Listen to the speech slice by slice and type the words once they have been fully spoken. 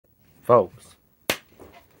Folks,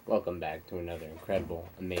 welcome back to another incredible,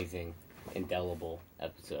 amazing, indelible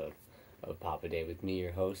episode of Papa Day with me,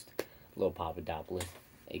 your host, Lil Papadopoulos,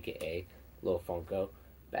 aka Lil Funko,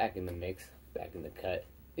 back in the mix, back in the cut.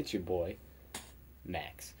 It's your boy,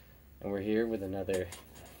 Max. And we're here with another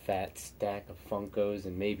fat stack of Funkos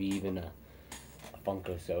and maybe even a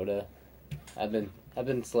Funko soda. I've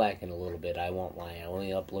been slacking a little bit, I won't lie. I only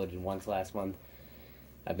uploaded once last month.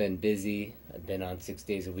 I've been busy. I've been on 6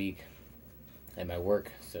 days a week at my work,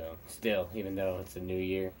 so still, even though it's a new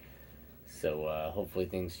year, so hopefully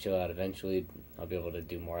things chill out eventually. I'll be able to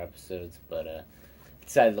do more episodes, but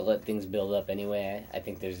decided to let things build up anyway. I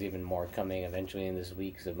think there's even more coming eventually in this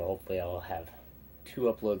week, so hopefully I'll have 2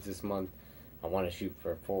 uploads this month. I want to shoot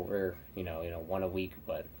for 4, one a week,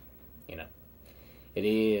 but it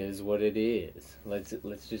is what it is.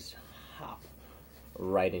 Let's just hop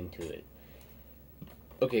right into it.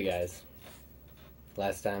 Okay, guys.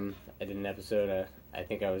 Last time I did an episode, I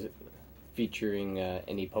think I was featuring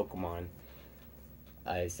any Pokemon.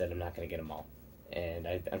 I said I'm not going to get them all. And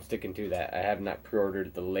I'm sticking to that. I have not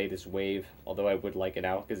pre-ordered the latest wave, although I would like an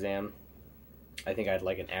Alakazam. I think I'd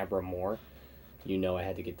like an Abra more. I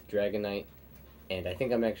had to get the Dragonite. And I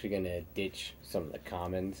think I'm actually going to ditch some of the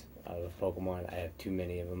commons of Pokemon. I have too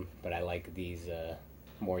many of them, but I like these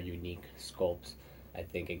more unique sculpts. I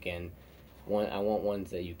think, again, I want ones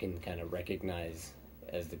that you can kind of recognize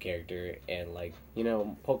as the character, and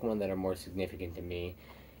Pokemon that are more significant to me.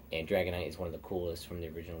 And Dragonite is one of the coolest from the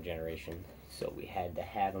original generation, so we had to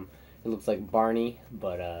have him. It looks like Barney,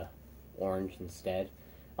 but orange instead.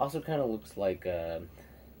 Also kind of looks like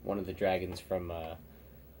one of the dragons from I'm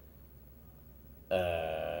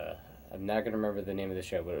not gonna remember the name of the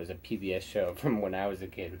show, but it was a PBS show from when I was a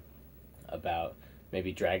kid about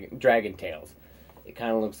maybe Dragon Tales. It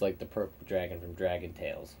kind of looks like the purple dragon from Dragon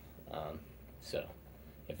Tales. So,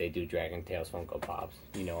 if they do Dragon Tales Funko Pops,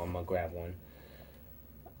 I'm going to grab one.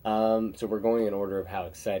 So we're going in order of how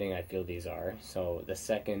exciting I feel these are. So, the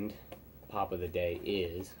second pop of the day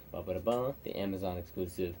is the Amazon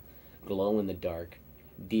exclusive glow-in-the-dark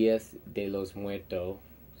Dia de los Muertos.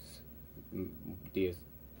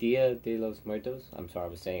 I'm sorry, I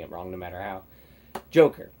was saying it wrong no matter how.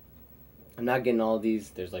 Joker. I'm not getting all of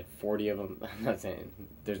these. There's like 40 of them. I'm not saying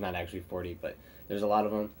there's not actually 40, but there's a lot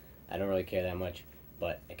of them. I don't really care that much,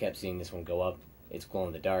 but I kept seeing this one go up. It's glow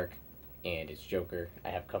in the dark, and it's Joker. I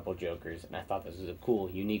have a couple Jokers, and I thought this was a cool,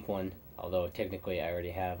 unique one, although technically I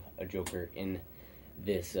already have a Joker in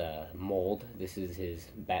this mold. This is his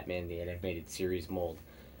Batman the Animated Series mold.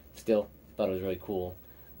 Still, thought it was really cool.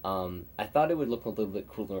 I thought it would look a little bit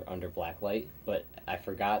cooler under blacklight, but I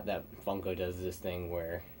forgot that Funko does this thing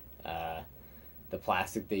where the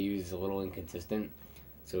plastic they use is a little inconsistent,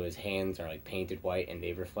 so his hands are like painted white and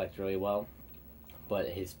they reflect really well, but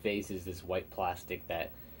his face is this white plastic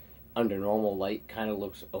that under normal light kind of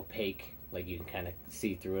looks opaque, like you can kind of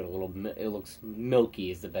see through it a little. It looks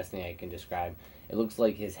milky is the best thing I can describe. It looks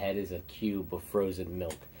like his head is a cube of frozen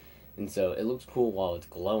milk, and so it looks cool while it's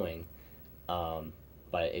glowing,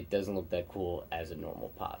 but it doesn't look that cool as a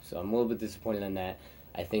normal pop, so I'm a little bit disappointed on that.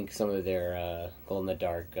 I think some of their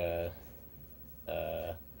glow-in-the-dark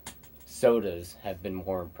sodas have been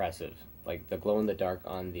more impressive. Like the glow-in-the-dark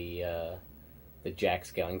on the Jack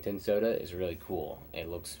Skellington soda is really cool. It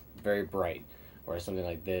looks very bright. Whereas something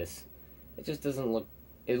like this, it just doesn't look...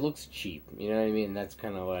 It looks cheap, you know what I mean? That's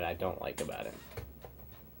kind of what I don't like about it.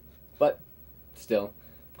 But, still,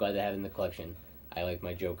 glad to have it in the collection. I like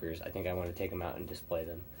my Jokers. I think I want to take them out and display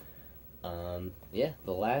them.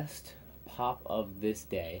 The last pop of this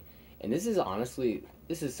day, and this is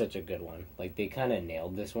such a good one. Like, they kind of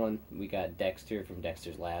nailed this one. We got Dexter from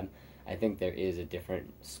Dexter's Lab. I think there is a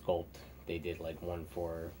different sculpt. They did like one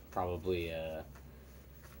for probably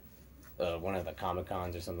one of the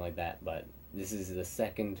Comic-Cons or something like that, but this is the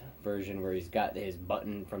second version where he's got his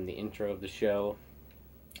button from the intro of the show,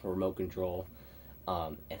 remote control.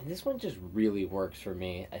 And this one just really works for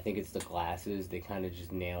me. I think it's the glasses. They kind of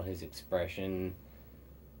just nail his expression.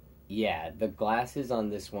 Yeah, the glasses on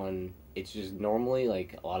this one, it's just normally,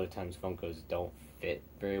 like, a lot of times Funkos don't fit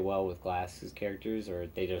very well with glasses characters, or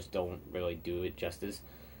they just don't really do it justice.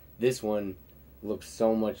 This one looks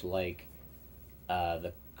so much like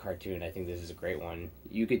the cartoon. I think this is a great one.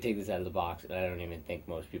 You could take this out of the box, and I don't even think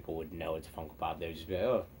most people would know it's a Funko Pop. They would just be like,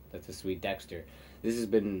 oh, that's a sweet Dexter. This has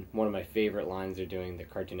been one of my favorite lines they're doing, the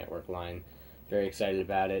Cartoon Network line. Very excited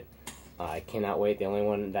about it. I cannot wait. The only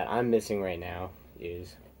one that I'm missing right now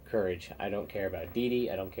is Courage. I don't care about Dee Dee.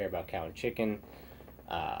 I don't care about Cow and Chicken.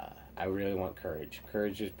 I really want Courage.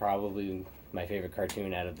 Courage is probably my favorite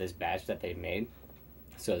cartoon out of this batch that they've made.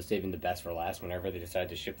 So saving the best for last whenever they decide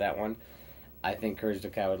to ship that one. I think Courage the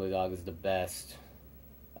Cowardly Dog is the best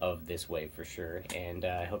of this wave for sure, and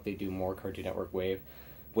I hope they do more Cartoon Network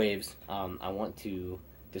waves. I want to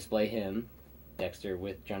display him, Dexter,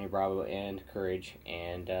 with Johnny Bravo and Courage,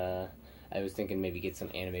 and I was thinking maybe get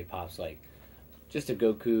some anime pops, like just a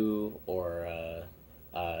Goku or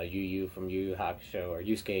Yu Yu from Yu Yu Hakusho, or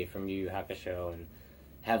Yusuke from Yu Yu Hakusho, and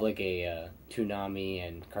have like a Toonami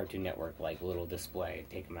and Cartoon Network like little display,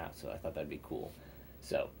 take them out. So I thought that'd be cool.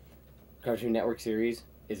 So Cartoon Network series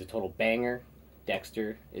is a total banger.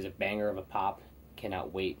 Dexter is a banger of a pop.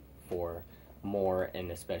 Cannot wait for more,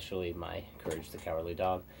 and especially my Courage the Cowardly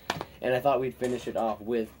Dog. And I thought we'd finish it off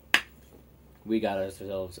with, we got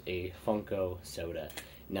ourselves a Funko soda.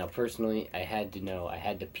 Now, personally, I had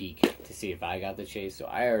to peek to see if I got the chase, so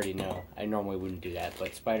I already know. I normally wouldn't do that,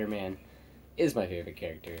 but Spider-Man is my favorite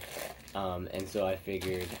character. And so I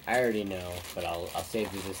figured, I already know, but I'll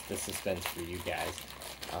save the suspense for you guys.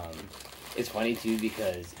 It's funny, too,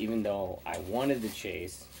 because even though I wanted the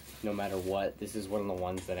chase, no matter what, this is one of the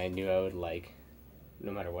ones that I knew I would like,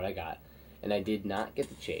 no matter what I got. And I did not get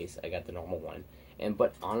the chase. I got the normal one.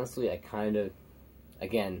 But honestly, I kind of,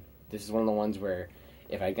 again, this is one of the ones where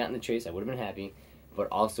if I'd gotten the chase, I would have been happy. But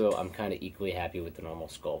also, I'm kind of equally happy with the normal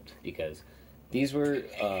sculpt, because these were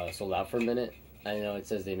sold out for a minute. I know it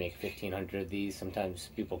says they make 1,500 of these. Sometimes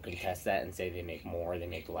people contest that and say they make more, they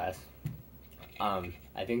make less.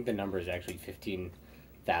 I think the number is actually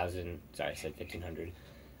 15,000. Sorry, I said 1,500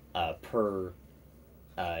 per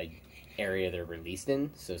area they're released in.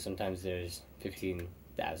 So sometimes there's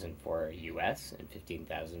 15,000 for US and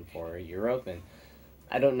 15,000 for Europe, and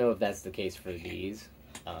I don't know if that's the case for these.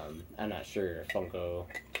 I'm not sure if Funko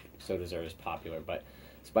sodas are as popular, but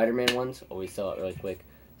Spider-Man ones always sell out really quick.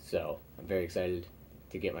 So I'm very excited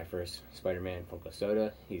to get my first Spider-Man Funko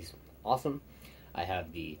soda. He's awesome. I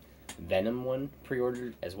have the Venom one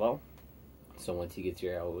pre-ordered as well, so once he gets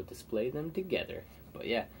here I will display them together. But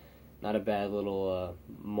yeah, not a bad little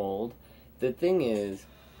mold. The thing is,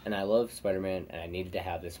 and I love Spider-Man and I needed to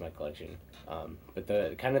have this in my collection, but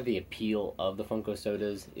the kind of the appeal of the Funko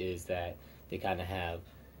sodas is that they kind of have,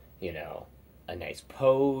 you know, a nice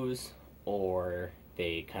pose, or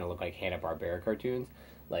they kind of look like Hanna-Barbera cartoons.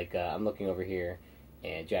 Like I'm looking over here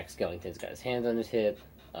and Jack Skellington's got his hands on his hip.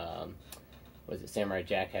 Samurai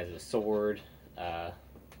Jack has his sword.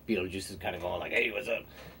 Beetlejuice is kind of going like, hey, what's up?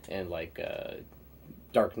 And like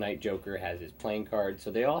Dark Knight Joker has his playing card.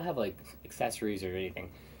 So they all have like accessories or anything.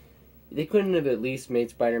 They couldn't have at least made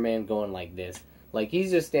Spider-Man going like this. Like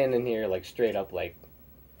he's just standing here like straight up, like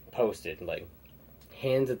posted, like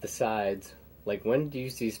hands at the sides. Like when do you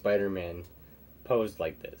see Spider-Man posed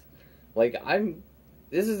like this? Like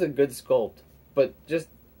this is a good sculpt, but just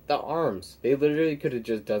the arms. They literally could have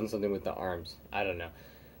just done something with the arms. I don't know.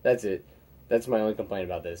 That's it. That's my only complaint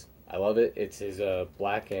about this. I love it. It's his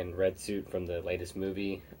black and red suit from the latest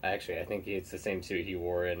movie. Actually, I think it's the same suit he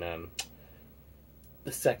wore in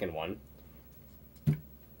the second one.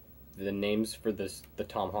 The names for the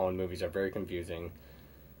Tom Holland movies are very confusing.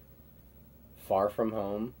 Far From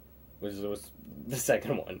Home was the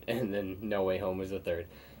second one, and then No Way Home was the third.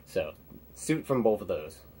 So, suit from both of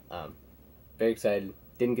those. Very excited.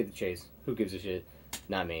 Didn't get the chase. Who gives a shit?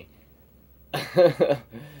 Not me.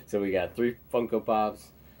 So we got 3 Funko Pops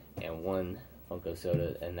and 1 Funko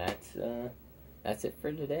soda, and that's it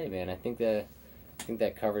for today, man. I think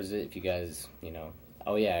that covers it. If you guys, you know,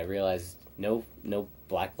 oh yeah, I realized no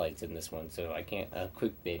black lights in this one, so I can't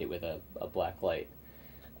quick bait it with a black light.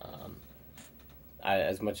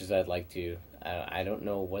 As much as I'd like to, I don't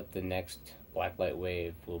know what the next blacklight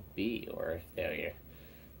wave will be, or if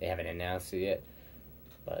they haven't announced it yet.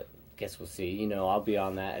 But guess we'll see. You know, I'll be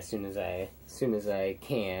on that as soon as I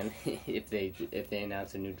can. if they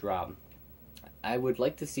announce a new drop. I would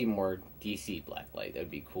like to see more DC blacklight.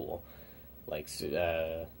 That'd be cool. Like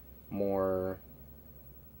more,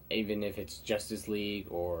 even if it's Justice League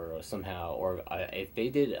or somehow, or if they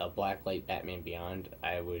did a blacklight Batman Beyond,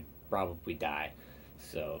 I would probably die.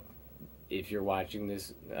 So if you're watching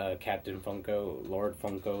this, Captain Funko, Lord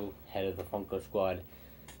Funko, head of the Funko Squad,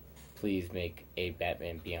 please make a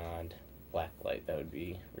Batman Beyond blacklight. That would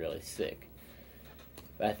be really sick.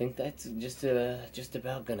 But I think that's just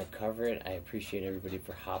about gonna cover it. I appreciate everybody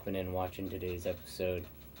for hopping in and watching today's episode.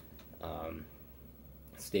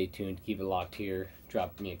 Stay tuned. Keep it locked here.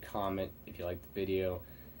 Drop me a comment if you like the video.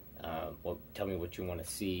 Tell me what you want to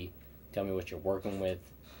see. Tell me what you're working with.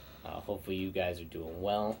 Hopefully you guys are doing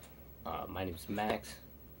well. My name's Max,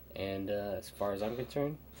 and as far as I'm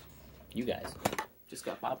concerned, you guys just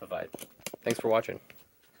got popified. Thanks for watching.